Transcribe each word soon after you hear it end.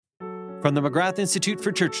From the McGrath Institute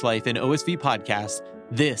for Church Life and OSV Podcast,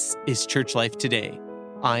 this is Church Life Today.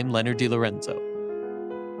 I'm Leonard DiLorenzo.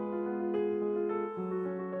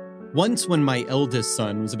 Once when my eldest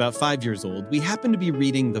son was about 5 years old, we happened to be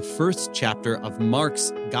reading the first chapter of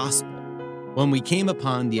Mark's Gospel when we came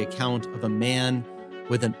upon the account of a man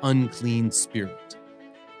with an unclean spirit.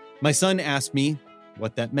 My son asked me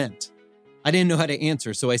what that meant. I didn't know how to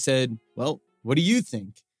answer, so I said, "Well, what do you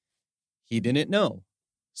think?" He didn't know.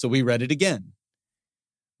 So we read it again.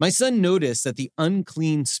 My son noticed that the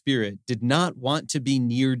unclean spirit did not want to be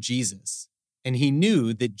near Jesus, and he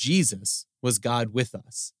knew that Jesus was God with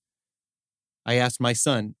us. I asked my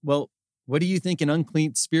son, "Well, what do you think an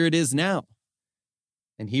unclean spirit is now?"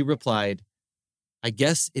 And he replied, "I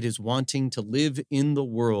guess it is wanting to live in the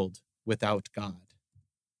world without God."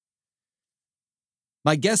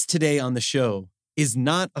 My guest today on the show is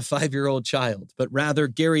not a 5-year-old child, but rather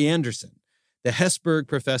Gary Anderson, the Hesburgh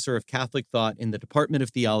Professor of Catholic Thought in the Department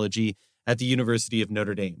of Theology at the University of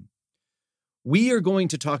Notre Dame. We are going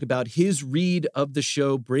to talk about his read of the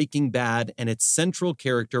show Breaking Bad and its central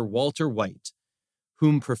character, Walter White,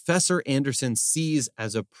 whom Professor Anderson sees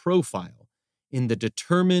as a profile in the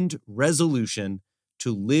determined resolution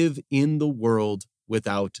to live in the world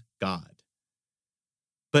without God.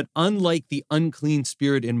 But unlike the unclean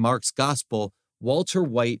spirit in Mark's Gospel, Walter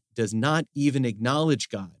White does not even acknowledge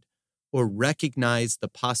God or recognize the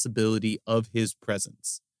possibility of his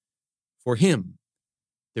presence. For him,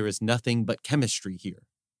 there is nothing but chemistry here.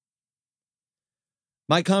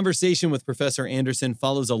 My conversation with Professor Anderson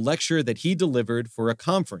follows a lecture that he delivered for a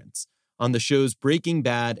conference on the shows Breaking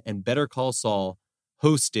Bad and Better Call Saul,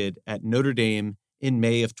 hosted at Notre Dame in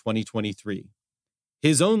May of 2023.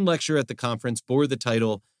 His own lecture at the conference bore the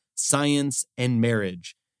title Science and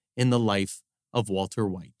Marriage in the Life of Walter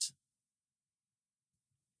White.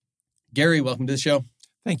 Gary, welcome to the show.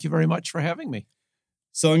 Thank you very much for having me.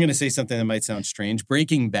 So I'm going to say something that might sound strange.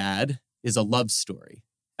 Breaking Bad is a love story.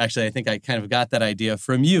 Actually, I think I kind of got that idea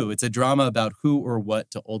from you. It's a drama about who or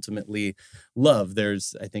what to ultimately love.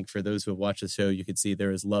 There's, I think for those who have watched the show, you could see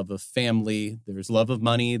there is love of family, there's love of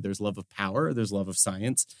money, there's love of power, there's love of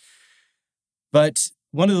science. But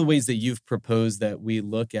one of the ways that you've proposed that we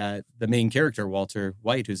look at the main character, Walter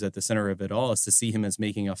White, who's at the center of it all, is to see him as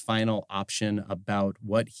making a final option about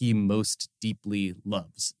what he most deeply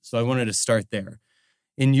loves. So I wanted to start there.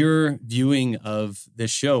 In your viewing of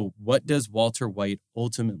this show, what does Walter White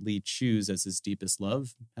ultimately choose as his deepest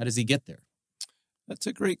love? How does he get there? That's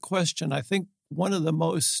a great question. I think one of the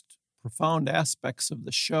most profound aspects of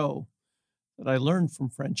the show that I learned from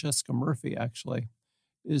Francesca Murphy, actually,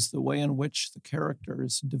 is the way in which the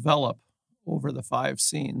characters develop over the 5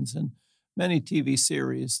 scenes. In many TV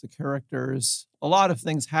series, the characters, a lot of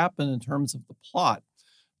things happen in terms of the plot,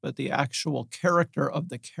 but the actual character of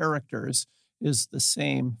the characters is the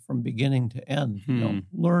same from beginning to end. You don't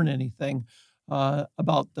learn anything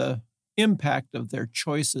about the impact of their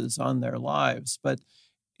choices on their lives. But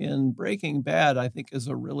in Breaking Bad, I think is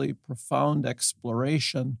a really profound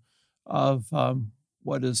exploration of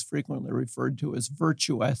what is frequently referred to as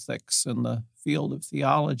virtue ethics in the field of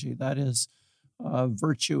theology. That is,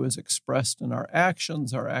 virtue is expressed in our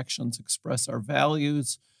actions express our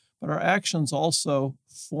values, but our actions also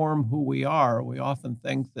form who we are. We often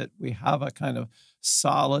think that we have a kind of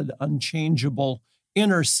solid, unchangeable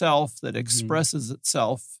inner self that expresses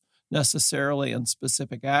itself necessarily in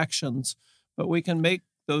specific actions, but we can make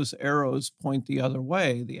those arrows point the other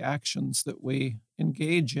way. The actions that we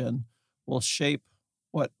engage in will shape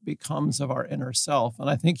what becomes of our inner self. And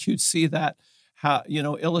I think you'd see that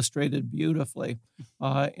illustrated beautifully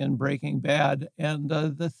in Breaking Bad. And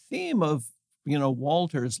the theme of,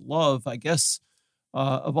 Walter's love, I guess,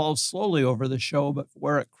 evolved slowly over the show, but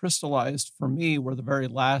where it crystallized for me were the very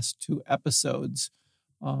last 2 episodes.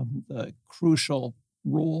 The crucial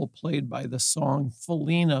role played by the song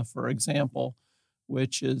Felina, for example,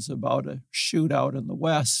 which is about a shootout in the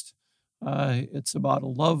West. It's about a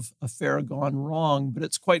love affair gone wrong, but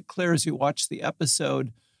it's quite clear as you watch the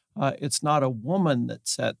episode, it's not a woman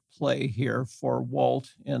that's at play here for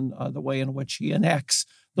Walt in the way in which he enacts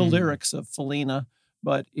the lyrics of Felina,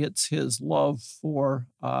 but it's his love for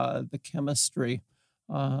the chemistry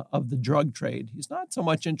of the drug trade. He's not so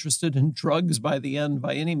much interested in drugs by the end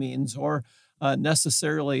by any means, or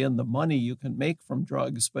necessarily in the money you can make from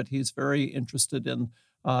drugs, but he's very interested in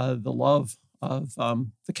the love of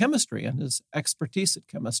the chemistry and his expertise at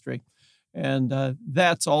chemistry. And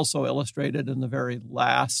that's also illustrated in the very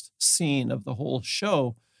last scene of the whole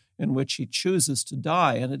show, in which he chooses to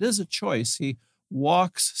die. And it is a choice. He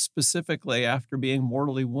walks specifically after being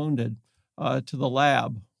mortally wounded to the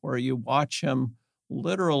lab, where you watch him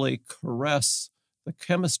literally caress the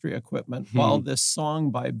chemistry equipment while this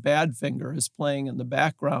song by Badfinger is playing in the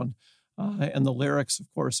background. And the lyrics,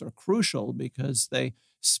 of course, are crucial because they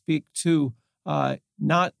speak to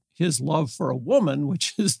not his love for a woman,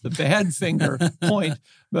 which is the Badfinger point,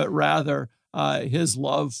 but rather his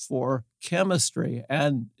love for chemistry.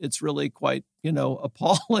 And it's really quite,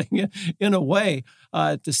 appalling in a way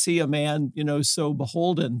to see a man, so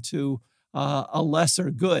beholden to a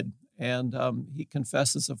lesser good. And he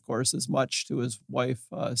confesses, of course, as much to his wife,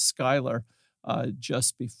 Skylar,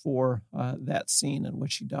 just before that scene in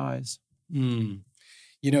which he dies.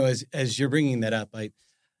 As you're bringing that up, I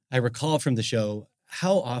recall from the show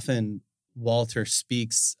how often Walter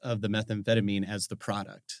speaks of the methamphetamine as the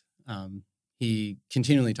product. He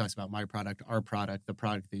continually talks about my product, our product, the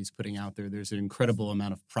product that he's putting out there. There's an incredible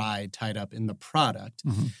amount of pride tied up in the product,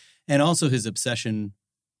 and also his obsession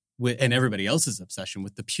with, and everybody else's obsession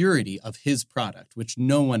with, the purity of his product, which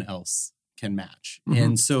no one else can match.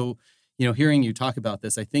 And so, hearing you talk about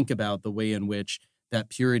this, I think about the way in which that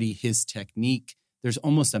purity, his technique, there's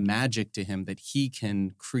almost a magic to him that he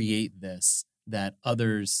can create this that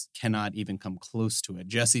others cannot even come close to it.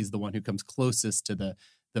 Jesse's the one who comes closest to the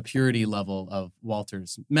purity level of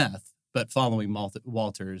Walter's meth, but following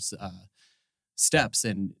Walter's steps,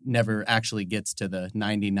 and never actually gets to the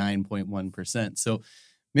 99.1%. So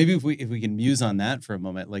maybe if we can muse on that for a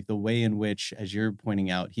moment, like the way in which, as you're pointing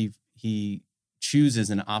out, he chooses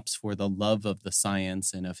and opts for the love of the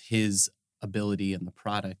science and of his ability and the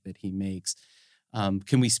product that he makes.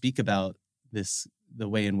 Can we speak about this, the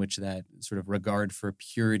way in which that sort of regard for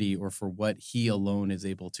purity or for what he alone is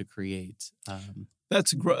able to create?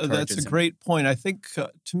 That's a great point. I think,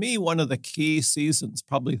 to me, one of the key seasons,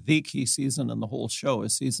 probably the key season in the whole show,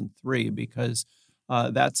 is season 3, because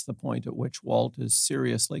that's the point at which Walt is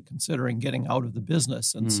seriously considering getting out of the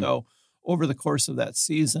business. And so over the course of that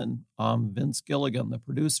season, Vince Gilligan, the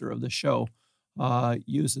producer of the show,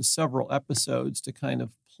 uses several episodes to kind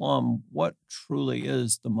of plumb what truly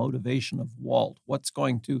is the motivation of Walt, what's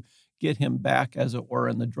going to get him back, as it were,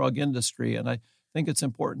 in the drug industry. And I think it's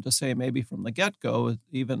important to say, maybe from the get-go,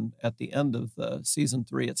 even at the end of the season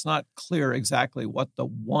 3, it's not clear exactly what the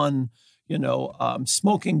one,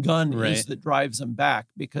 smoking gun is that drives him back,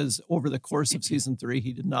 because over the course of season 3,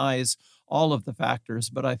 he denies all of the factors,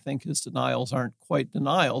 but I think his denials aren't quite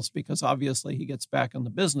denials, because obviously he gets back in the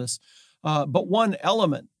business. But one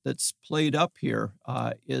element that's played up here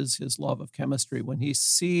is his love of chemistry. When he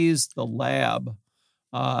sees the lab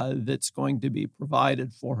that's going to be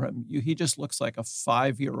provided for him, he just looks like a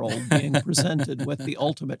 5-year-old being presented with the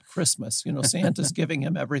ultimate Christmas. Santa's giving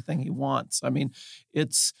him everything he wants. I mean,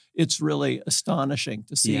 it's really astonishing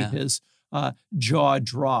to see his jaw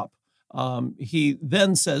drop. He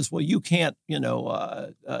then says, "Well, you can't,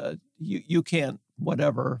 you can't,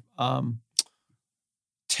 whatever."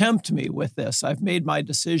 Tempt me with this. I've made my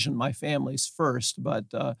decision. My family's first. But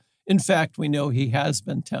in fact, we know he has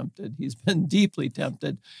been tempted. He's been deeply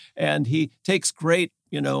tempted. And he takes great,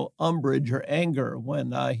 umbrage or anger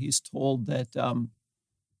when he's told that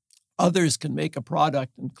others can make a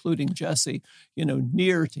product, including Jesse,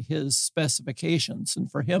 near to his specifications.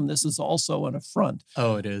 And for him, this is also an affront.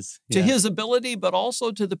 Oh, it is. To his ability, but also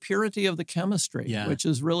to the purity of the chemistry, which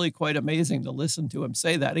is really quite amazing to listen to him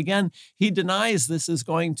say that. Again, he denies this is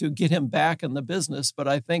going to get him back in the business, but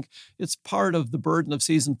I think it's part of the burden of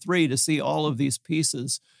season 3 to see all of these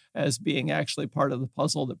pieces as being actually part of the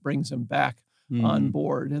puzzle that brings him back on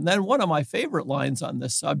board. And then one of my favorite lines on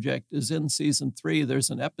this subject is in season 3. There's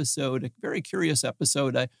an episode, a very curious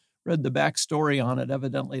episode. I read the backstory on it.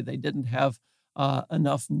 Evidently, they didn't have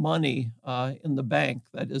enough money in the bank,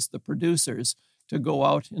 that is the producers, to go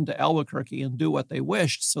out into Albuquerque and do what they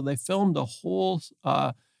wished. So they filmed a whole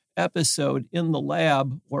episode in the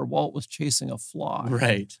lab where Walt was chasing a fly.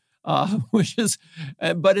 Right. Which is,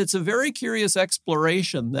 but it's a very curious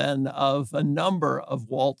exploration then of a number of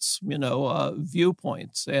Walt's,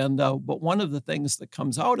 viewpoints. And but one of the things that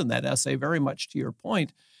comes out in that essay, very much to your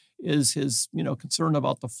point, is his, concern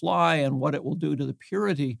about the fly and what it will do to the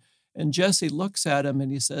purity. And Jesse looks at him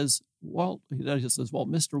and he says, "Walt,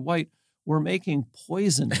 Mr. White, we're making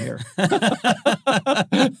poison here."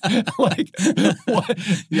 Like, what?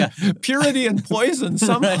 Yeah, purity and poison.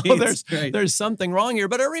 Somehow there's something wrong here.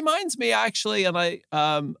 But it reminds me, actually, and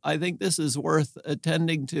I think this is worth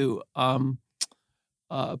attending to.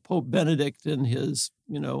 Pope Benedict, in his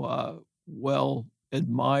well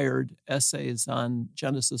admired essays on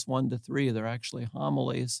Genesis 1-3, they're actually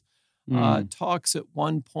homilies. Talks at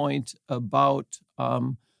one point about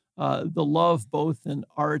the love both in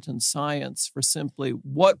art and science for simply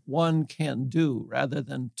what one can do rather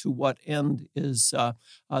than to what end is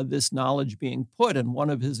this knowledge being put. And one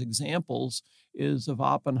of his examples is of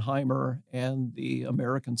Oppenheimer and the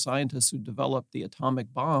American scientists who developed the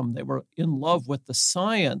atomic bomb. They were in love with the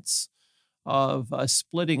science of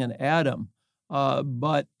splitting an atom.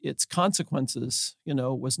 But its consequences,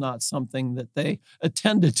 was not something that they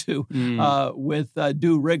attended to with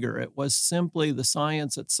due rigor. It was simply the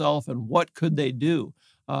science itself and what could they do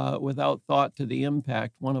without thought to the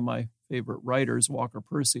impact. One of my favorite writers, Walker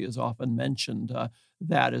Percy, has often mentioned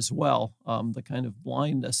that as well, the kind of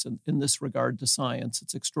blindness in this regard to science,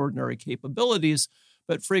 its extraordinary capabilities,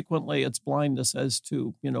 but frequently its blindness as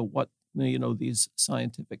to, what these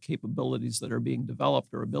scientific capabilities that are being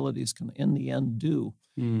developed or abilities can in the end do.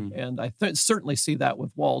 And I certainly see that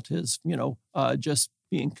with Walt, his, just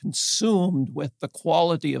being consumed with the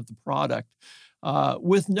quality of the product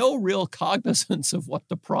with no real cognizance of what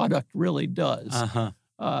the product really does.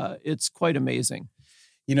 It's quite amazing.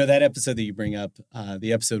 That episode that you bring up,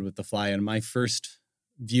 the episode with the fly, and my first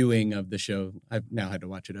viewing of the show, I've now had to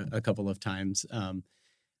watch it a couple of times.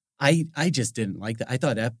 I just didn't like that. I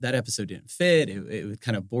thought that episode didn't fit. It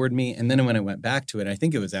kind of bored me. And then when I went back to it, I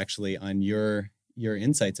think it was actually on your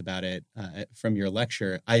insights about it from your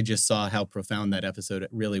lecture. I just saw how profound that episode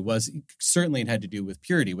really was. Certainly it had to do with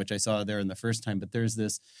purity, which I saw there in the first time. But there's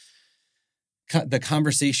the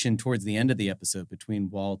conversation towards the end of the episode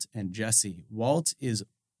between Walt and Jesse. Walt is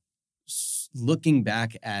looking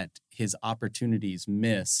back at his opportunities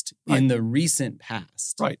missed in the recent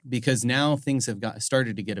past, because now things have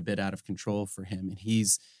started to get a bit out of control for him, and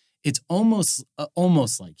it's almost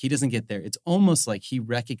like he doesn't get there. It's almost like he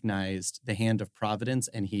recognized the hand of providence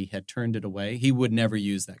and he had turned it away. He would never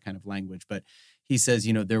use that kind of language, but he says,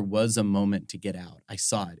 there was a moment to get out. I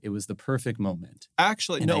saw it. It was the perfect moment.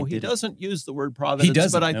 Actually, no, he doesn't use the word providence. He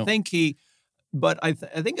doesn't, but I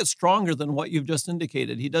think it's stronger than what you've just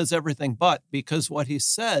indicated. He does everything but, because what he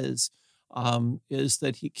says is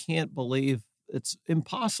that he can't believe, it's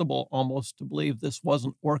impossible almost to believe this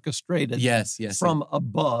wasn't orchestrated from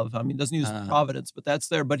above. I mean, he doesn't use providence, but that's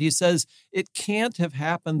there. But he says it can't have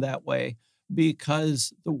happened that way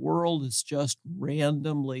because the world is just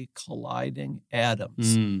randomly colliding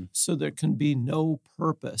atoms. So there can be no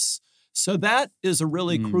purpose. So that is a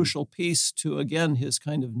really crucial piece to, again, his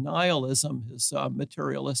kind of nihilism, his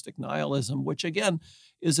materialistic nihilism, which, again,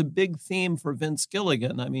 is a big theme for Vince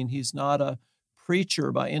Gilligan. I mean, he's not a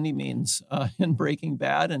preacher by any means in Breaking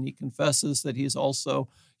Bad, and he confesses that he's also,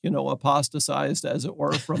 apostatized, as it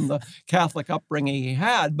were, from the Catholic upbringing he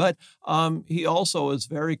had. But he also is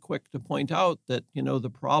very quick to point out that, the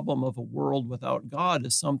problem of a world without God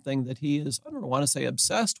is something that he is, I don't want to say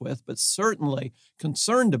obsessed with, but certainly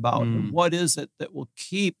concerned about. And what is it that will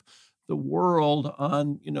keep the world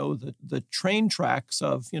on, the train tracks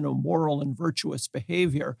of, moral and virtuous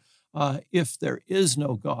behavior if there is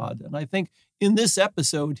no God? And I think in this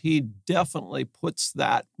episode, he definitely puts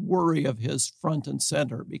that worry of his front and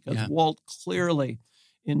center, because Walt clearly,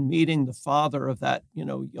 in meeting the father of that,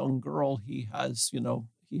 young girl he has,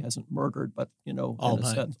 he hasn't murdered, but, all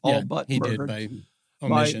but he murdered. Did by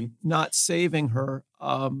omission. By not saving her,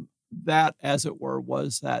 that, as it were,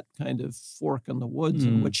 was that kind of fork in the woods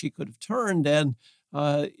in which he could have turned. And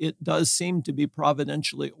it does seem to be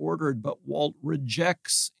providentially ordered, but Walt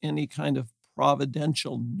rejects any kind of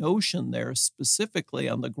providential notion there, specifically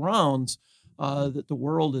on the grounds that the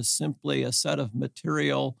world is simply a set of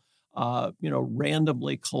material,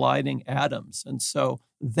 randomly colliding atoms. And so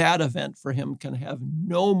that event for him can have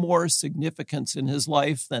no more significance in his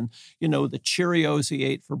life than, the Cheerios he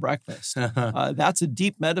ate for breakfast. That's a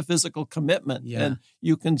deep metaphysical commitment. Yeah. And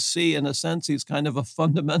you can see, in a sense, he's kind of a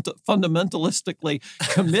fundamentalistically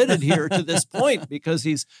committed here to this point, because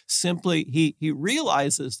he's simply, he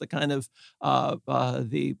realizes the kind of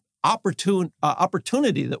the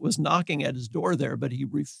opportunity that was knocking at his door there, but he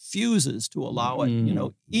refuses to allow it,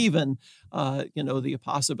 even, the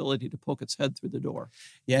possibility to poke its head through the door.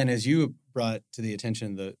 Yeah, and as you brought to the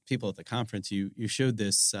attention of the people at the conference, you showed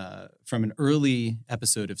this from an early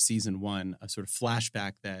episode of season 1, a sort of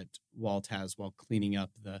flashback that Walt has while cleaning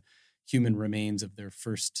up the human remains of their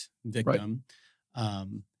first victim. Right.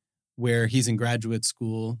 Where he's in graduate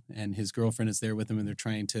school and his girlfriend is there with him, and they're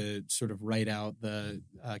trying to sort of write out the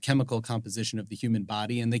chemical composition of the human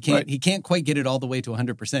body. And he can't quite get it all the way to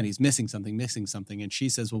 100%. He's missing something. And she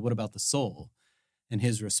says, well, what about the soul? And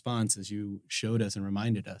his response, as you showed us and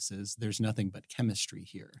reminded us, is there's nothing but chemistry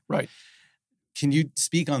here. Right. Can you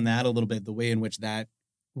speak on that a little bit, the way in which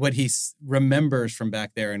what he remembers from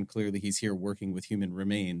back there, and clearly he's here working with human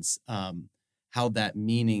remains, how that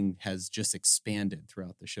meaning has just expanded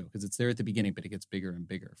throughout the show, because it's there at the beginning, but it gets bigger and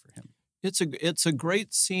bigger for him. It's a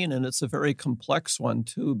great scene, and it's a very complex one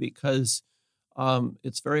too, because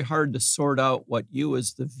it's very hard to sort out what you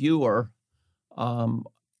as the viewer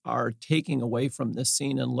are taking away from this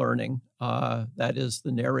scene and learning. That is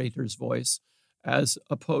the narrator's voice, as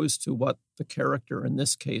opposed to what the character, in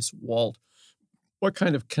this case, Walt, what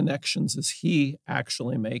kind of connections is he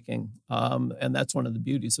actually making? And that's one of the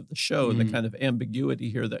beauties of the show, the kind of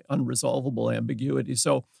ambiguity here, the unresolvable ambiguity.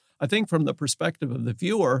 So I think from the perspective of the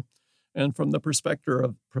viewer and from the perspective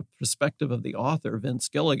of the author, Vince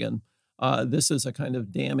Gilligan, this is a kind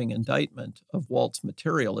of damning indictment of Walt's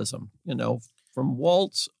materialism. From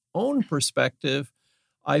Walt's own perspective,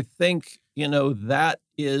 I think, that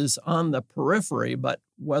is on the periphery, but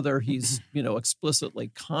whether he's,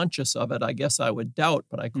 explicitly conscious of it, I guess I would doubt,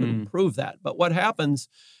 but I couldn't prove that. But what happens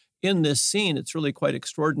in this scene, it's really quite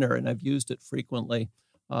extraordinary, and I've used it frequently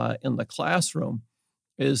in the classroom,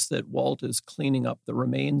 is that Walt is cleaning up the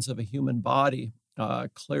remains of a human body,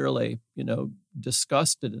 clearly,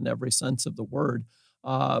 disgusted in every sense of the word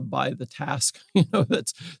by the task,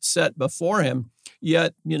 that's set before him.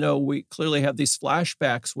 Yet, we clearly have these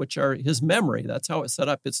flashbacks, which are his memory. That's how it's set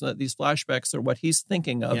up. It's not, these flashbacks are what he's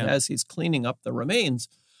thinking of as he's cleaning up the remains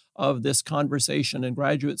of this conversation in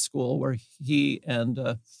graduate school where he and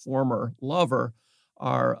a former lover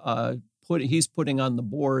are he's putting on the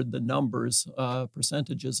board the numbers,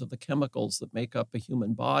 percentages of the chemicals that make up a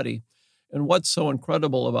human body. And what's so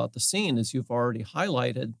incredible about the scene, as you've already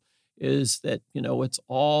highlighted, is that, it's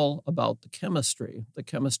all about the chemistry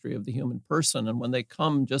of the human person. And when they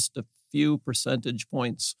come just a few percentage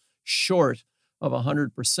points short of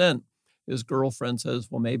 100%, his girlfriend says,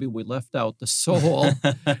 well, maybe we left out the soul.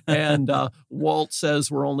 And Walt says,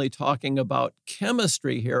 we're only talking about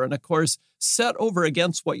chemistry here. And of course, set over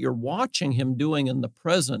against what you're watching him doing in the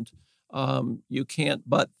present, you can't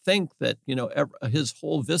but think that, his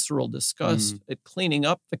whole visceral disgust at cleaning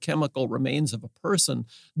up the chemical remains of a person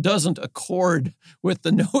doesn't accord with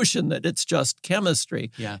the notion that it's just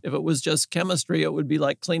chemistry. Yeah. If it was just chemistry, it would be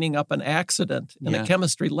like cleaning up an accident in a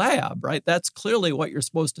chemistry lab, right? That's clearly what you're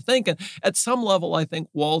supposed to think. And at some level, I think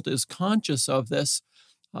Walt is conscious of this.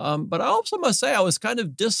 But I also must say I was kind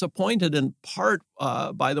of disappointed in part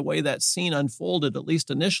by the way that scene unfolded, at least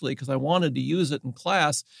initially, because I wanted to use it in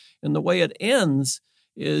class. And the way it ends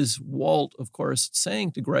is Walt, of course,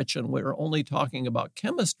 saying to Gretchen, we're only talking about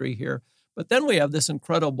chemistry here. But then we have this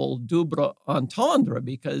incredible double entendre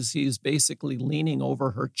because he's basically leaning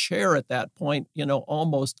over her chair at that point,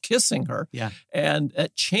 almost kissing her. Yeah. And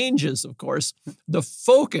it changes, of course, the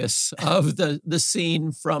focus of the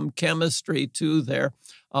scene from chemistry to their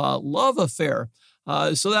love affair.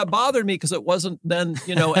 So that bothered me because it wasn't then,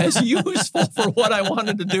 as useful for what I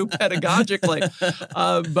wanted to do pedagogically.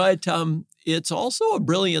 But it's also a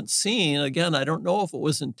brilliant scene. Again, I don't know if it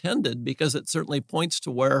was intended because it certainly points to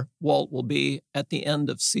where Walt will be at the end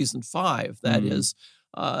of season 5. That is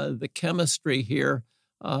the chemistry here,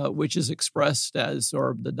 which is expressed as,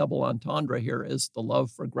 or the double entendre here is the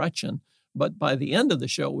love for Gretchen. But by the end of the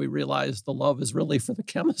show, we realize the love is really for the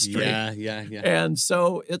chemistry. Yeah. And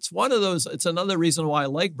so it's one of those, it's another reason why I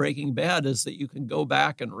like Breaking Bad is that you can go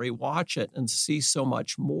back and rewatch it and see so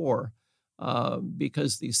much more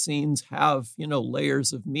because these scenes have,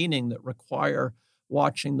 layers of meaning that require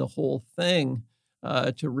watching the whole thing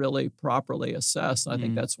to really properly assess. And I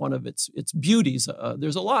think that's one of its beauties.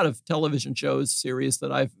 There's a lot of television shows, series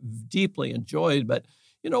that I've deeply enjoyed, but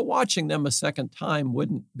watching them a second time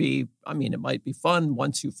wouldn't be, it might be fun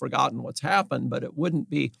once you've forgotten what's happened, but it wouldn't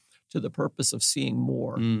be to the purpose of seeing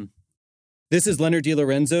more. This is Leonard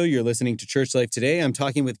DiLorenzo. You're listening to Church Life Today. I'm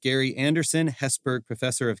talking with Gary Anderson, Hesburgh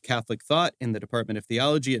Professor of Catholic Thought in the Department of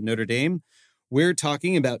Theology at Notre Dame. We're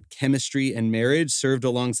talking about chemistry and marriage, served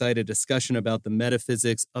alongside a discussion about the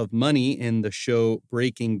metaphysics of money in the show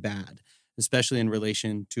Breaking Bad, especially in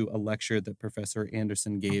relation to a lecture that Professor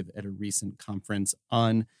Anderson gave at a recent conference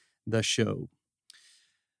on the show.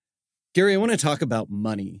 Gary, I want to talk about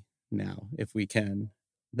money now, if we can.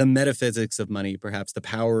 The metaphysics of money, perhaps the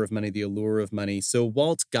power of money, the allure of money. So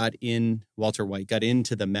Walter White got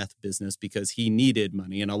into the meth business because he needed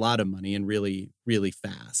money and a lot of money and really, really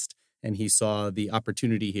fast. And he saw the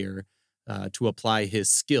opportunity here to apply his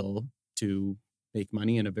skill to make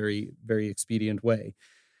money in a very, very expedient way.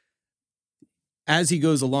 As he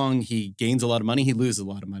goes along, he gains a lot of money, he loses a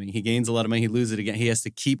lot of money. He gains a lot of money, he loses it again. He has to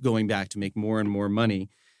keep going back to make more and more money.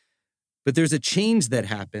 But there's a change that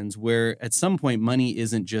happens where at some point money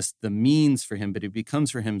isn't just the means for him, but it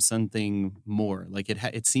becomes for him something more. Like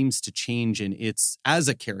it seems to change in its as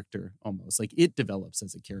a character almost. Like it develops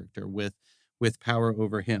as a character with with power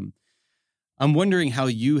over him. I'm wondering how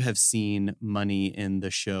you have seen money in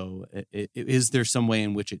the show. Is there some way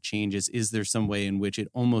in which it changes? Is there some way in which it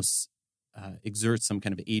almost exerts some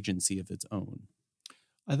kind of agency of its own?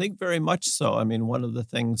 I think very much so. I mean, one of the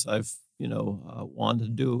things I've,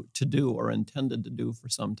 wanted to do or intended to do for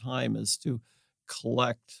some time is to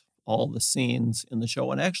collect all the scenes in the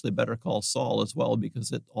show, and actually Better Call Saul as well,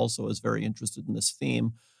 because it also is very interested in this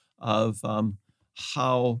theme of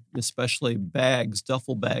how especially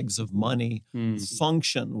duffel bags of money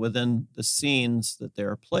function within the scenes that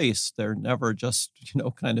they're placed. They're never just,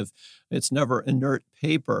 it's never inert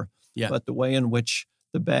paper, but the way in which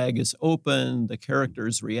the bag is opened, the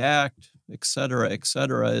characters react, et cetera,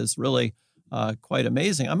 is really quite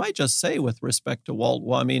amazing. I might just say with respect to Walt,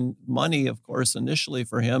 well, I mean, money, of course, initially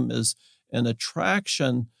for him is an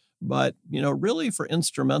attraction, but, really for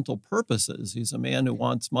instrumental purposes. He's a man who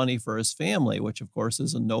wants money for his family, which, of course,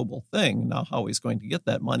 is a noble thing. Now, how he's going to get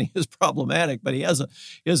that money is problematic, but he has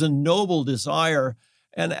a noble desire.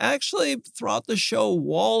 And actually, throughout the show,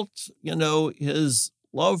 Walt, his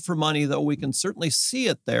love for money, though we can certainly see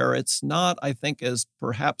it there, it's not, I think, as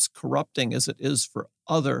perhaps corrupting as it is for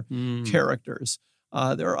other characters.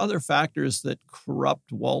 There are other factors that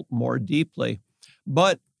corrupt Walt more deeply,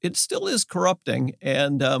 but it still is corrupting.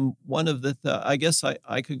 And one of I guess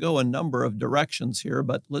I could go a number of directions here,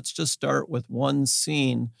 but let's just start with one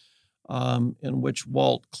scene in which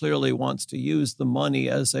Walt clearly wants to use the money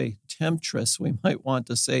as a temptress, we might want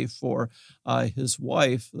to say, for his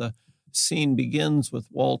wife. The scene begins with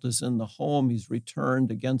Walt is in the home. He's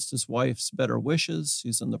returned against his wife's better wishes.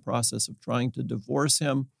 She's in the process of trying to divorce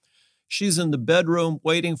him. She's in the bedroom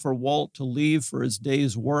waiting for Walt to leave for his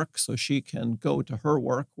day's work so she can go to her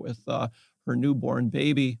work with her newborn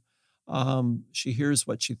baby. She hears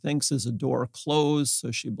what she thinks is a door closed,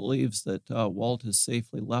 so she believes that Walt has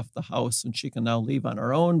safely left the house and she can now leave on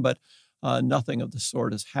her own, but nothing of the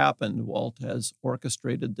sort has happened. Walt has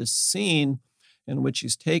orchestrated this scene in which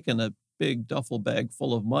he's taken a big duffel bag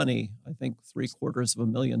full of money, I think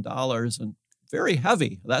 $750,000, and very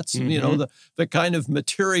heavy. That's, the kind of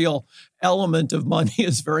material element of money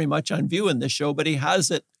is very much on view in this show, but he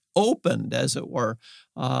has it opened, as it were,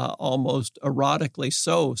 almost erotically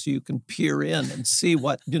so you can peer in and see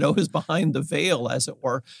what, is behind the veil, as it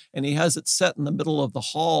were. And he has it set in the middle of the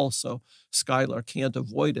hall so Skylar can't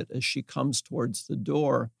avoid it as she comes towards the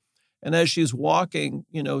door. And as she's walking,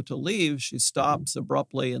 to leave, she stops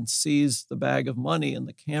abruptly and sees the bag of money, and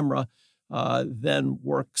the camera then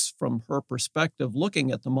works from her perspective, looking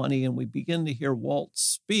at the money, and we begin to hear Walt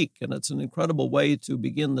speak. And it's an incredible way to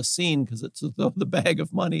begin the scene because it's as though the bag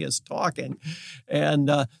of money is talking. And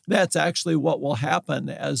that's actually what will happen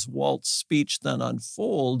as Walt's speech then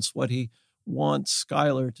unfolds. What he wants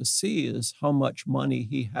Skylar to see is how much money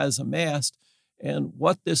he has amassed and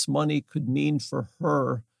what this money could mean for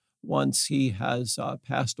her once he has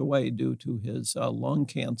passed away due to his lung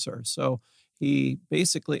cancer. So he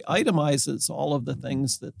basically itemizes all of the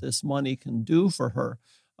things that this money can do for her.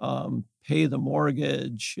 Pay the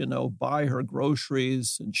mortgage, buy her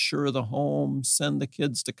groceries, insure the home, send the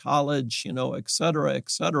kids to college, et cetera,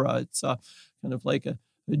 et cetera. It's kind of like a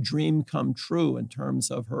dream come true in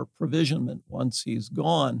terms of her provisionment once he's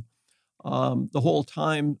gone. The whole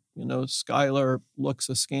time, Skylar looks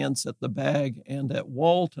askance at the bag and at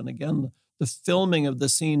Walt. And again, the filming of the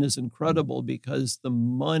scene is incredible because the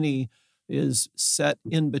money is set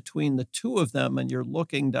in between the two of them, and you're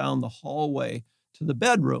looking down the hallway to the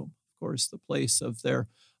bedroom, of course, the place of their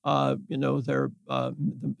they're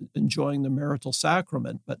enjoying the marital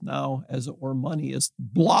sacrament, but now, as it were, money is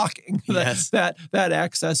blocking that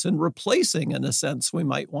access and replacing, in a sense, we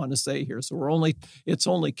might want to say here. So it's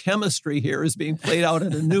only chemistry here is being played out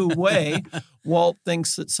in a new way. Walt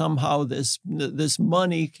thinks that somehow this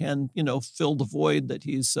money can, fill the void that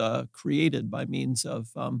he's created by means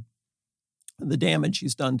of the damage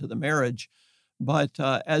he's done to the marriage. But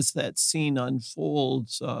as that scene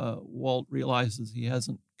unfolds, Walt realizes he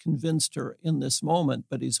hasn't convinced her in this moment,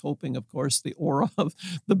 but he's hoping, of course, the aura of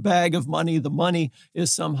the bag of money, the money,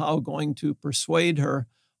 is somehow going to persuade her.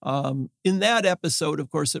 In that episode, of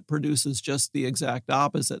course, it produces just the exact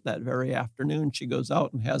opposite. That very afternoon, she goes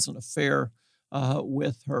out and has an affair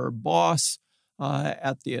with her boss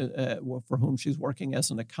for whom she's working as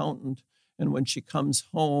an accountant. And when she comes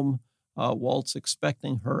home, Walt's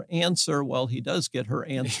expecting her answer. Well, he does get her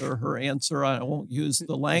answer. Her answer, I won't use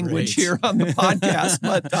the language here on the podcast,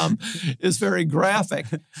 but is very graphic.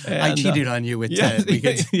 And, I cheated on you with Ted.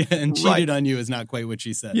 And cheated on you is not quite what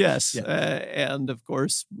she said. Yes. Yeah. And of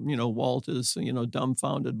course, Walt is,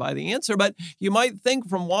 dumbfounded by the answer. But you might think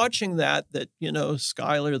from watching that,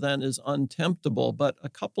 Skylar then is untemptable. But a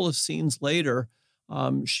couple of scenes later,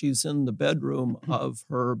 she's in the bedroom of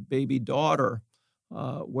her baby daughter,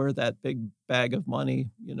 where that big bag of money,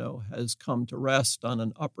 has come to rest on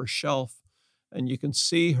an upper shelf. And you can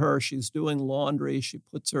see her, she's doing laundry. She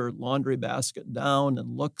puts her laundry basket down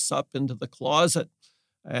and looks up into the closet.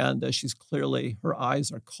 And she's clearly, her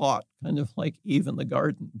eyes are caught, kind of like Eve in the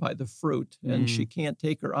garden, by the fruit. And she can't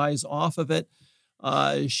take her eyes off of it.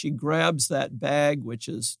 She grabs that bag, which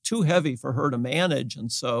is too heavy for her to manage. And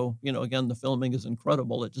so, again, the filming is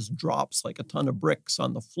incredible. It just drops like a ton of bricks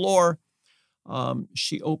on the floor.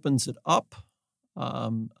 She opens it up.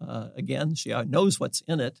 Again, she knows what's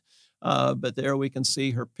in it. But there we can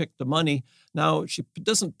see her pick the money. Now, she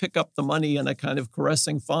doesn't pick up the money in a kind of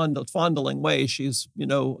caressing, fondling way. She's,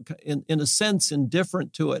 in a sense,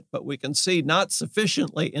 indifferent to it. But we can see not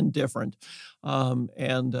sufficiently indifferent.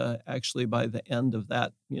 Actually, by the end of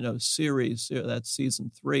that, series, that's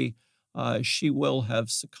season 3, she will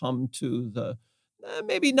have succumbed to the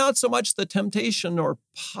maybe not so much the temptation or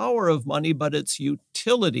power of money, but its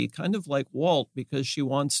utility, kind of like Walt, because she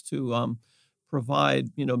wants to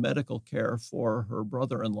provide, medical care for her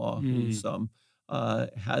brother-in-law who's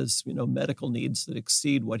has, medical needs that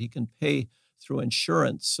exceed what he can pay through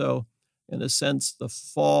insurance. So in a sense, the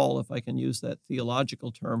fall, if I can use that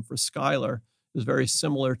theological term for Skylar, is very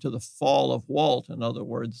similar to the fall of Walt. In other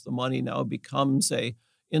words, the money now becomes a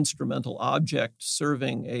instrumental object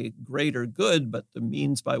serving a greater good, but the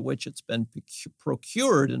means by which it's been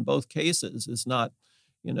procured in both cases is not,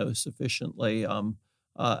 sufficiently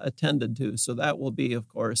attended to. So that will be, of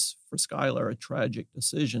course, for Skylar, a tragic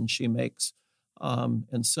decision she makes,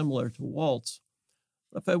 and similar to Walt's.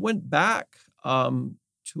 If I went back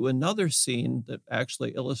to another scene that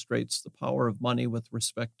actually illustrates the power of money with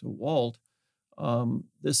respect to Walt,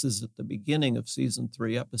 this is at the beginning of season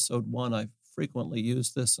 3, episode 1. I've frequently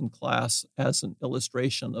used this in class as an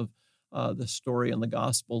illustration of the story in the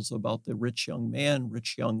Gospels about the rich young man,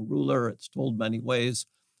 rich young ruler. It's told many ways,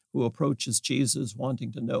 who approaches Jesus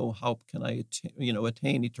wanting to know, how can I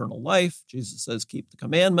attain eternal life? Jesus says, keep the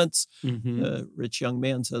commandments. The rich young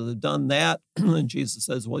man says, I've done that. And Jesus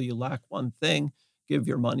says, well, you lack one thing. Give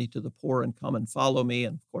your money to the poor and come and follow me.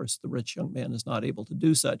 And of course, the rich young man is not able to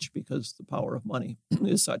do such because the power of money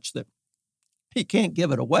is such that he can't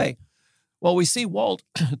give it away. Well, we see Walt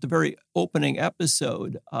at the very opening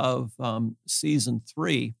episode of season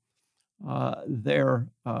 3. They're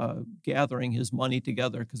gathering his money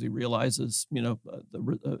together because he realizes, a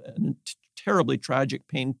terribly tragic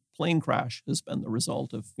plane crash has been the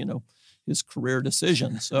result of, his career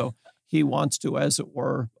decision. So he wants to, as it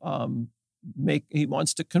were, he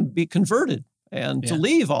wants to be converted and to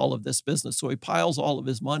leave all of this business. So he piles all of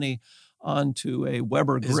his money onto a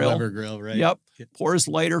Weber grill. His Weber grill, right? Yep. Pours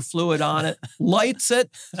lighter fluid on it, lights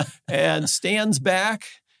it, and stands back.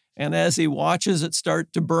 And as he watches it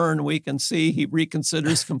start to burn, we can see he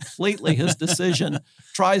reconsiders completely his decision,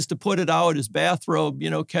 tries to put it out. His bathrobe,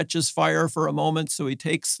 catches fire for a moment. So he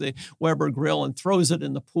takes the Weber grill and throws it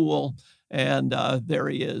in the pool. And there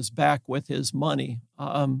he is, back with his money.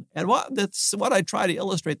 And that's what I try to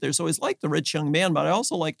illustrate there. So he's like the rich young man, but I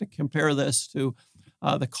also like to compare this to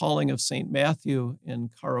the calling of St. Matthew in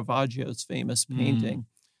Caravaggio's famous painting,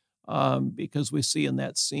 because we see in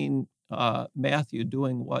that scene Matthew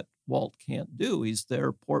doing what Walt can't do. He's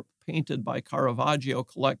there painted by Caravaggio,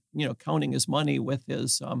 counting his money with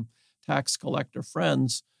his tax collector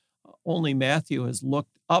friends. Only Matthew has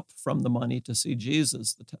looked up from the money to see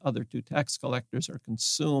Jesus. The other two tax collectors are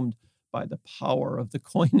consumed by the power of the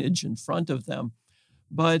coinage in front of them.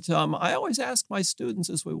 But I always ask my students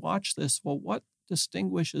as we watch this, well, what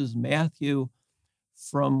distinguishes Matthew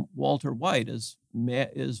from Walter White? Is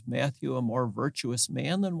Matthew a more virtuous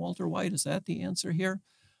man than Walter White? Is that the answer here?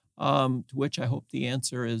 To which I hope the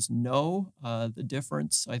answer is no. The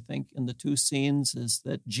difference, I think, in the two scenes is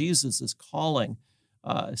that Jesus is calling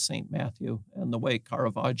St. Matthew, and the way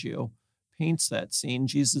Caravaggio paints that scene,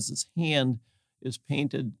 Jesus' hand is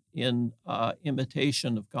painted in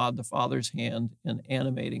imitation of God the Father's hand in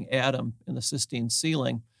animating Adam in the Sistine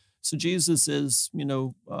ceiling. So Jesus is,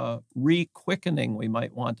 re-quickening, we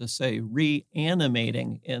might want to say,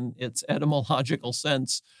 reanimating in its etymological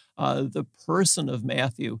sense, the person of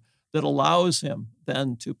Matthew that allows him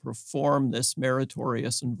then to perform this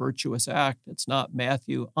meritorious and virtuous act. It's not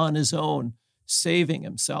Matthew on his own saving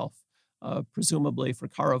himself. Presumably for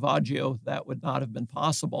Caravaggio, that would not have been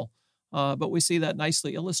possible. But we see that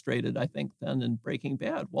nicely illustrated, I think, then in Breaking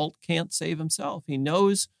Bad. Walt can't save himself. He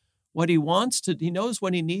knows what he wants to, he knows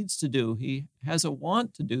what he needs to do. He has a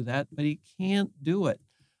want to do that, but he can't do it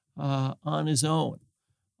on his own.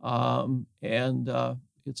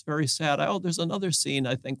 It's very sad. There's another scene,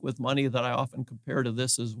 I think, with money that I often compare to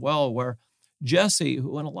this as well, where Jesse,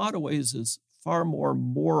 who in a lot of ways is far more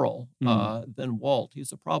moral than Walt.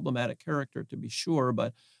 He's a problematic character, to be sure,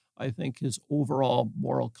 but I think his overall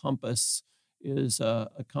moral compass is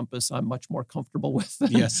a compass I'm much more comfortable with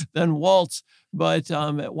than Walt's. But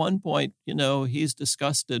at one point, he's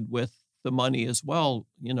disgusted with the money as well,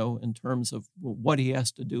 in terms of what he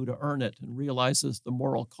has to do to earn it, and realizes the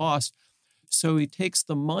moral cost. So he takes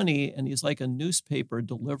the money and he's like a newspaper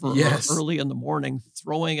deliverer early in the morning,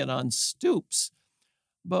 throwing it on stoops.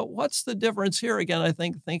 But what's the difference here? Again, I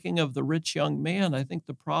think thinking of the rich young man, I think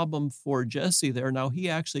the problem for Jesse there, now he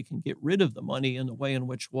actually can get rid of the money in a way in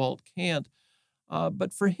which Walt can't.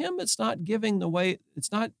 But for him, it's not giving the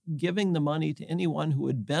money to anyone who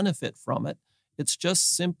would benefit from it. It's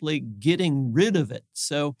just simply getting rid of it.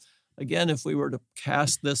 So again, if we were to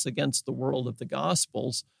cast this against the world of the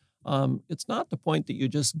Gospels, it's not the point that you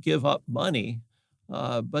just give up money,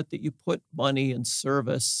 but that you put money in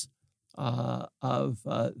service of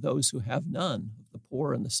those who have none, the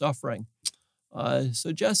poor and the suffering.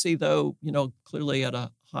 So Jesse, though, clearly at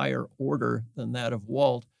a higher order than that of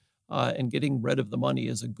Walt, and getting rid of the money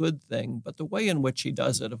is a good thing. But the way in which he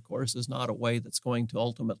does it, of course, is not a way that's going to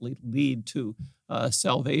ultimately lead to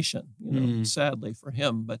salvation, sadly for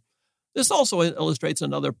him. But this also illustrates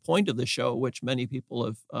another point of the show, which many people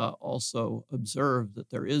have also observed, that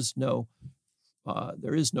there is no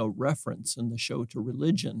reference in the show to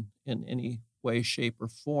religion in any way, shape, or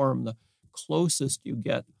form. The closest you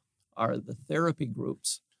get are the therapy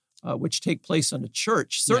groups, which take place in a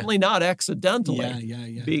church, certainly not accidentally,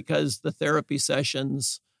 because the therapy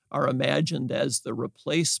sessions are imagined as the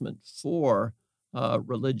replacement for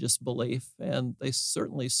religious belief, and they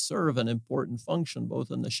certainly serve an important function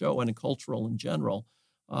both in the show and in cultural in general,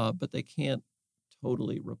 but they can't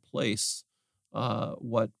totally replace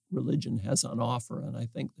what religion has on offer. And I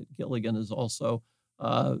think that Gilligan is also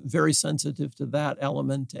very sensitive to that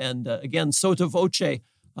element. And again, sotto voce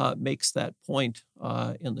makes that point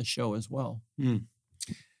in the show as well.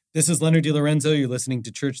 This is Leonard DiLorenzo. You're listening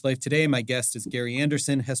to Church Life Today. My guest is Gary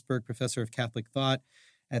Anderson, Hesburgh Professor of Catholic Thought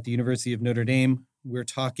at the University of Notre Dame. We're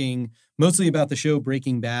talking mostly about the show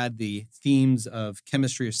Breaking Bad, the themes of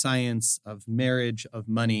chemistry or science, of marriage, of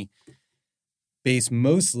money, based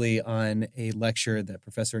mostly on a lecture that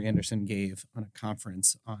Professor Anderson gave on a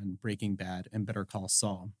conference on Breaking Bad and Better Call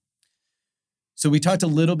Saul. So we talked a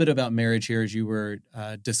little bit about marriage here as you were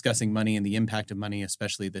discussing money and the impact of money,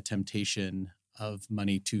 especially the temptation of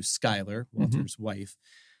money to Skylar, Walter's wife.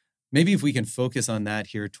 Maybe if we can focus on that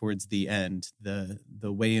here towards the end, the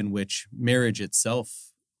way in which marriage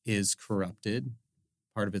itself is corrupted.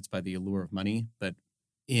 Part of it's by the allure of money, but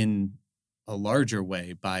in a larger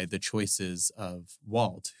way by the choices of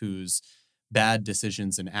Walt, whose bad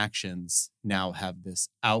decisions and actions now have this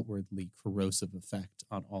outwardly corrosive effect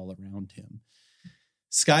on all around him.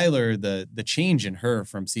 Skylar, the change in her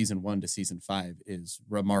from season 1 to season 5 is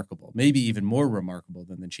remarkable, maybe even more remarkable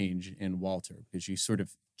than the change in Walter, because you sort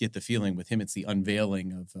of get the feeling with him, it's the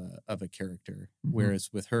unveiling of a character, whereas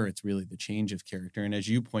with her, it's really the change of character. And as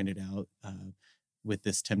you pointed out, with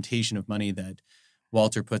this temptation of money that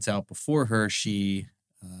Walter puts out before her, she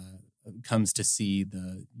comes to see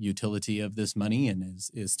the utility of this money and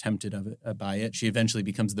is tempted by it. She eventually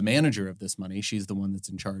becomes the manager of this money. She's the one that's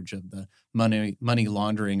in charge of the money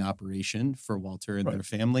laundering operation for Walter and their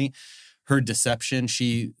family. Her deception,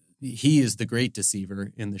 he is the great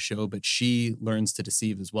deceiver in the show, but she learns to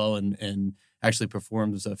deceive as well and actually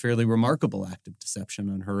performs a fairly remarkable act of deception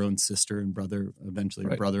on her own sister and brother, eventually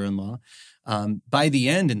her brother-in-law. By the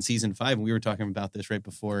end in season 5, and we were talking about this right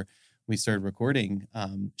before we started recording,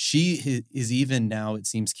 she is even now, it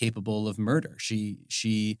seems, capable of murder.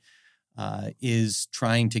 She is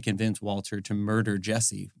trying to convince Walter to murder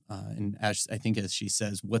Jesse. And as she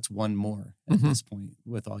says, what's one more at this point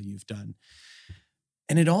with all you've done?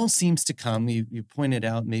 And it all seems to come, you pointed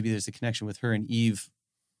out, maybe there's a connection with her and Eve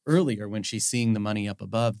earlier when she's seeing the money up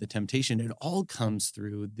above, the temptation. It all comes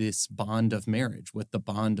through this bond of marriage, what the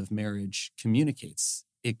bond of marriage communicates.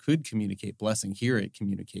 It could communicate blessing. Here it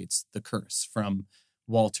communicates the curse from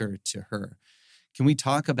Walter to her. Can we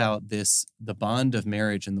talk about the bond of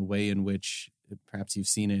marriage and the way in which perhaps you've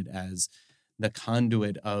seen it as the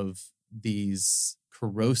conduit of these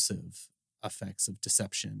corrosive effects of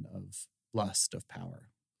deception, of lust, of power.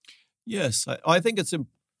 Yes, I think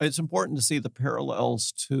it's important to see the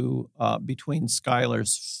parallels to between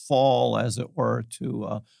Schuyler's fall, as it were,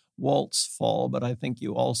 to Walt's fall. But I think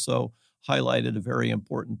you also highlighted a very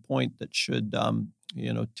important point that should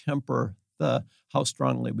temper how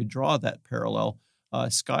strongly we draw that parallel.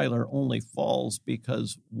 Schuyler only falls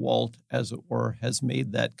because Walt, as it were, has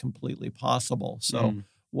made that completely possible. So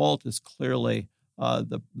Walt is clearly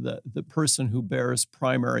the person who bears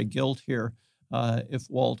primary guilt here. If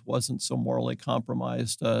Walt wasn't so morally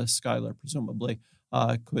compromised, Schuyler presumably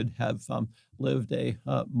could have lived a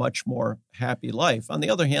much more happy life. On the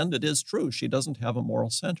other hand, it is true she doesn't have a moral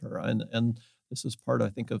center, and this is part, I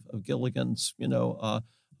think, of Gilligan's,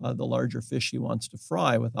 the larger fish he wants to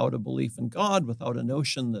fry. Without a belief in God, without a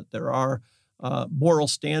notion that there are moral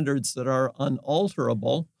standards that are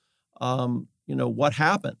unalterable, what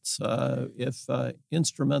happens if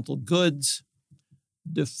instrumental goods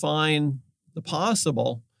define the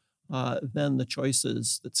possible? Then the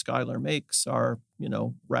choices that Schuyler makes are,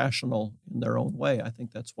 rational in their own way. I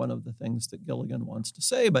think that's one of the things that Gilligan wants to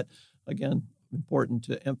say. But again, important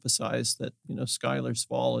to emphasize that, Schuyler's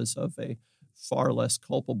fall is of a far less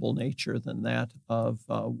culpable nature than that of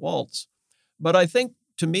Walt's. But I think,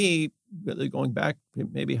 to me, really going back to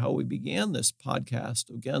maybe how we began this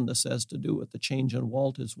podcast, again, this has to do with the change in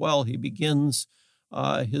Walt as well. He begins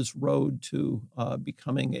his road to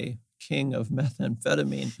becoming a king of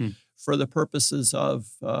methamphetamine for the purposes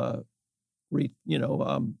of,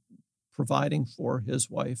 providing for his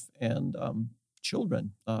wife and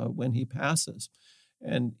children when he passes.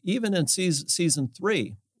 And even in season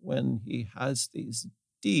 3, when he has these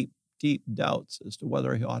deep doubts as to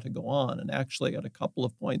whether he ought to go on, and actually at a couple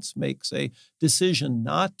of points makes a decision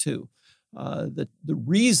not to, the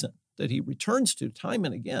reason that he returns to time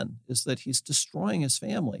and again is that he's destroying his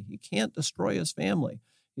family. He can't destroy his family.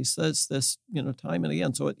 He says this, time and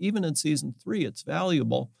again. So even in season 3, it's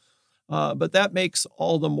valuable. But that makes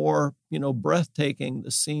all the more, breathtaking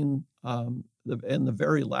the scene in the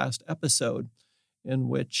very last episode, in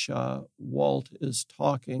which Walt is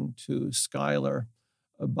talking to Schuyler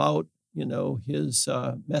about, his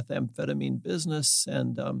methamphetamine business.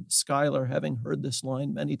 And Schuyler, having heard this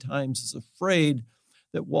line many times, is afraid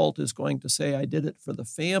that Walt is going to say, "I did it for the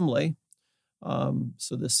family."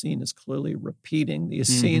 So this scene is clearly repeating. These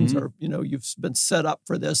scenes are, you've been set up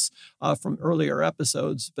for this from earlier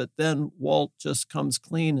episodes, but then Walt just comes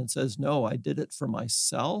clean and says, "No, I did it for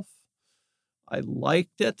myself. I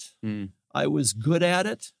liked it. I was good at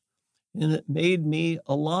it, and it made me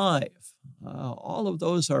alive." All of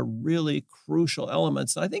those are really crucial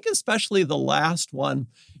elements. I think especially the last one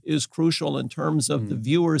is crucial in terms of the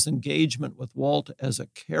viewer's engagement with Walt as a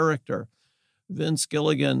character. Vince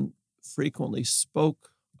Gilligan frequently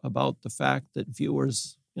spoke about the fact that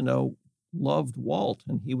viewers, loved Walt,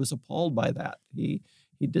 and he was appalled by that. He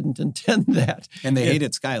didn't intend that. And they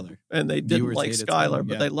hated Schuyler. And they didn't like Schuyler,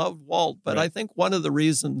 but they loved Walt. But I think one of the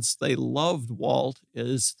reasons they loved Walt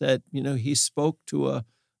is that, he spoke to a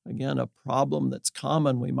problem that's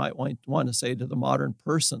common, we might want to say, to the modern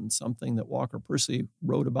person, something that Walker Percy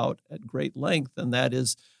wrote about at great length, and that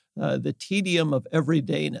is the tedium of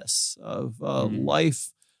everydayness, of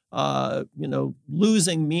life,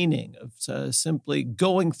 losing meaning, of simply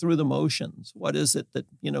going through the motions. What is it that,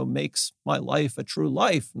 makes my life a true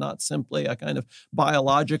life, not simply a kind of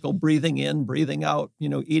biological breathing in, breathing out,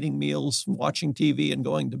 eating meals, watching TV, and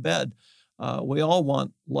going to bed. We all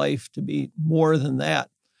want life to be more than that.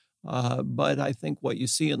 But I think what you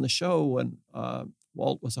see in the show, when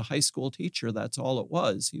Walt was a high school teacher, that's all it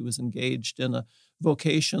was. He was engaged in a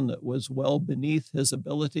vocation that was well beneath his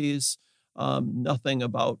abilities. Nothing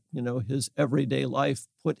about, his everyday life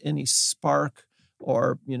put any spark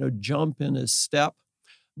or, jump in his step.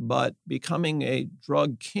 But becoming a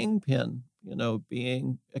drug kingpin,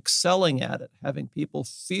 excelling at it, having people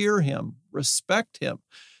fear him, respect him,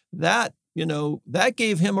 that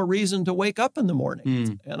gave him a reason to wake up in the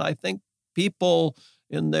morning. And I think people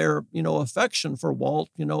in their, affection for Walt,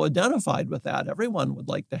 identified with that. Everyone would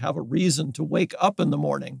like to have a reason to wake up in the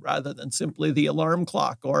morning rather than simply the alarm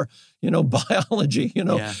clock or, biology,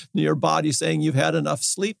 your body saying you've had enough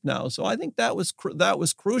sleep now. So I think that was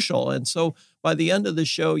crucial. And so by the end of the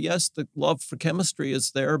show, yes, the love for chemistry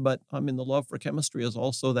is there, but the love for chemistry is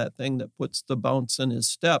also that thing that puts the bounce in his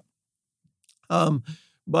step.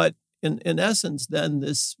 But in essence, then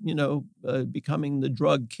this, becoming the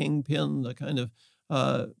drug kingpin, the kind of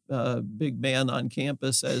big man on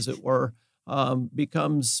campus, as it were,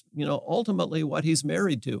 becomes, ultimately what he's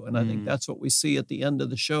married to. And I think that's what we see at the end of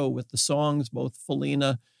the show with the songs, both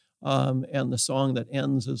Felina and the song that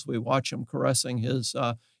ends as we watch him caressing his,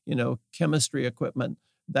 chemistry equipment.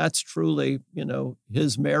 That's truly,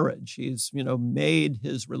 his marriage. He's, made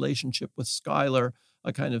his relationship with Skylar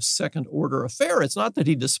a kind of second order affair. It's not that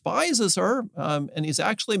he despises her, and he's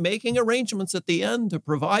actually making arrangements at the end to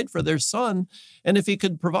provide for their son. And if he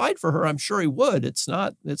could provide for her, I'm sure he would. It's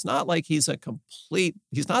not like he's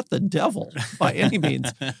not the devil by any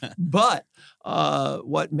means. But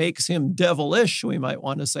what makes him devilish, we might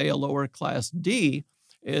want to say a lower class D,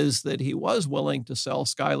 is that he was willing to sell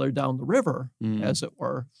Skylar down the river, as it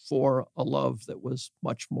were, for a love that was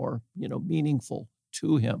much more, meaningful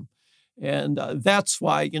to him. And that's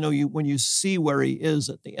why, when you see where he is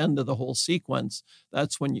at the end of the whole sequence,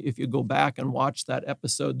 that's when, if you go back and watch that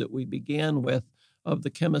episode that we began with of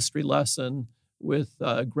the chemistry lesson with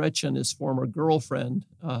Gretchen, his former girlfriend,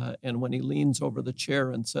 and when he leans over the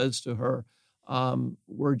chair and says to her,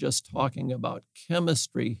 we're just talking about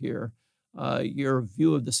chemistry here. Your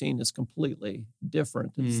view of the scene is completely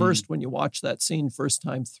different. And first, when you watch that scene first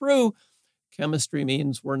time through, chemistry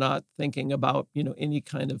means we're not thinking about, any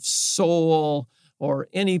kind of soul or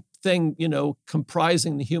anything,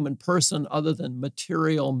 comprising the human person other than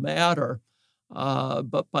material matter.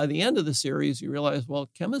 But by the end of the series, you realize, well,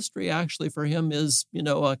 chemistry actually for him is,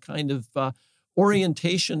 a kind of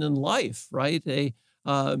orientation in life, right? A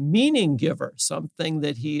meaning giver, something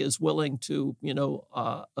that he is willing to,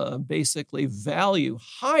 basically value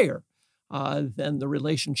higher than the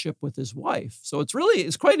relationship with his wife. So it's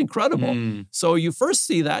quite incredible. So you first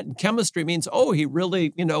see that, and chemistry means, he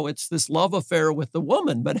really, it's this love affair with the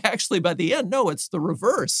woman. But actually by the end, no, it's the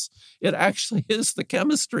reverse. It actually is the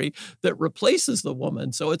chemistry that replaces the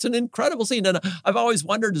woman. So it's an incredible scene. And I've always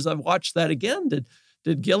wondered as I've watched that again, did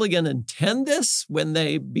Gilligan intend this when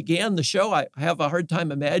they began the show? I have a hard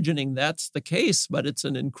time imagining that's the case, but it's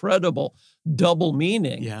an incredible double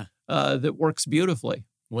meaning that works beautifully.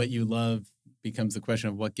 What you love becomes the question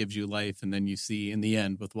of what gives you life, and then you see in the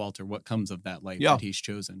end with Walter what comes of that life that he's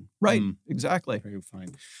chosen. Right, exactly. Very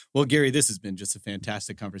fine. Well, Gary, this has been just a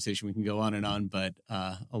fantastic conversation. We can go on and on, but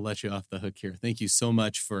I'll let you off the hook here. Thank you so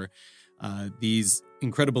much for these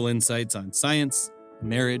incredible insights on science,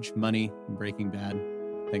 marriage, money, and Breaking Bad.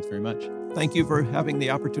 Thanks very much. Thank you for having the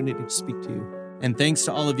opportunity to speak to you. And thanks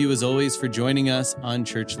to all of you, as always, for joining us on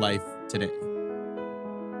Church Life Today.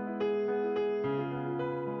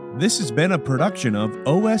 This has been a production of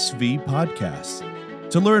OSV Podcasts.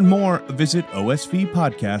 To learn more, visit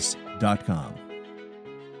osvpodcasts.com.